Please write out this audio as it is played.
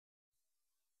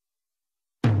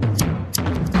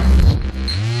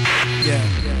Yeah.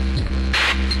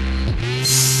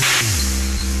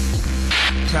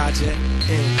 Project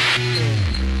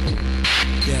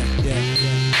Yeah.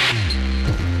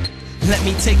 Let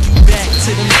me take you back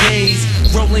to them days.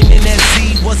 Rolling in that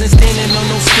Z, wasn't standing on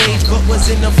no stage, but was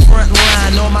in the front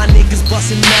line. All my niggas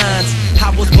busting nines.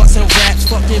 I was busting raps,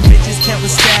 fucking bitches, counting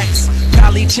stacks.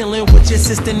 Probably chilling with your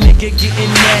sister, nigga,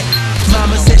 getting that.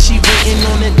 Mama said she waiting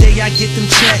on the day I get them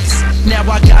checks. Now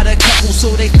I got a couple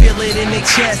so they feel it in their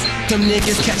chest. Them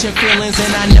niggas catching feelings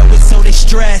and I know it so they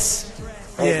stress.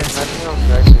 Yeah.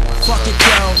 Fuck it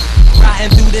though.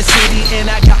 Riding through the city and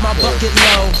I got my bucket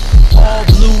low. All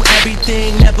blue,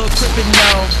 everything, never crippin'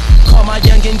 no. Call my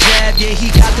youngin' Jab, yeah,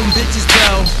 he got them bitches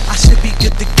though. I should be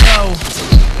good to go.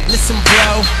 Listen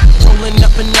bro, rolling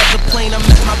up another plane, I'm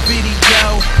at my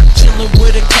video. Chillin'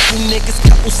 with a couple niggas,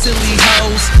 couple silly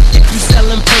hoes. If you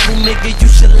sellin' purple, nigga, you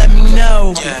should let me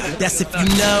know. That's if you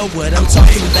know what I'm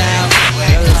talking about.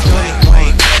 Way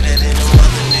better than them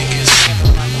other niggas.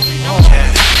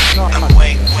 I'm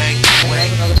way better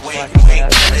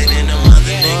than them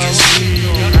other niggas.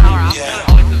 Yeah,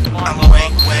 I'm way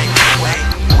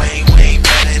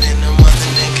better than them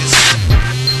other niggas.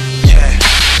 Yeah,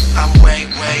 I'm way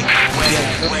better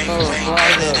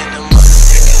than them other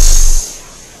niggas.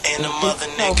 And them other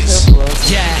niggas.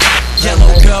 Yeah,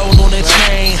 yellow gold on the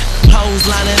chain. Hoes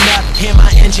lining up, hear my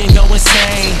engine go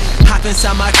insane. Hop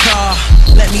inside my car,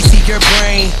 let me see your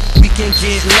brain. We can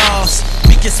get lost,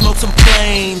 we can smoke some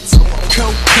planes.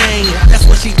 Cocaine, that's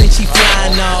what she thinks she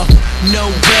flying off.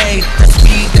 No way, that's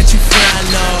weed that you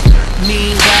flying off.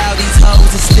 Meanwhile, these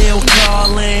hoes are still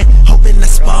calling, hoping I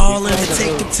spoil them and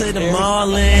take them to the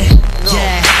mallin'.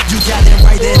 Yeah, you got it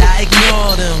right that I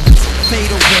ignore them.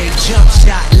 Fade away, jump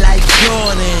shot like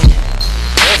Jordan.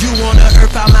 You on the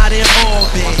earth, I'm out in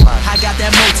orbit. I got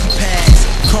that multi-pass,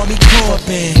 call me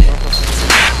Corbin.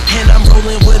 And I'm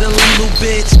rolling with a little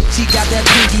bitch. She got that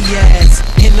pinky ass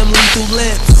and them lethal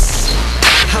lips.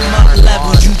 I'm up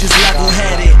level, you just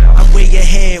level-headed. I'm way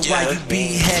ahead while you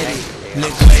be headed.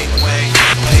 Way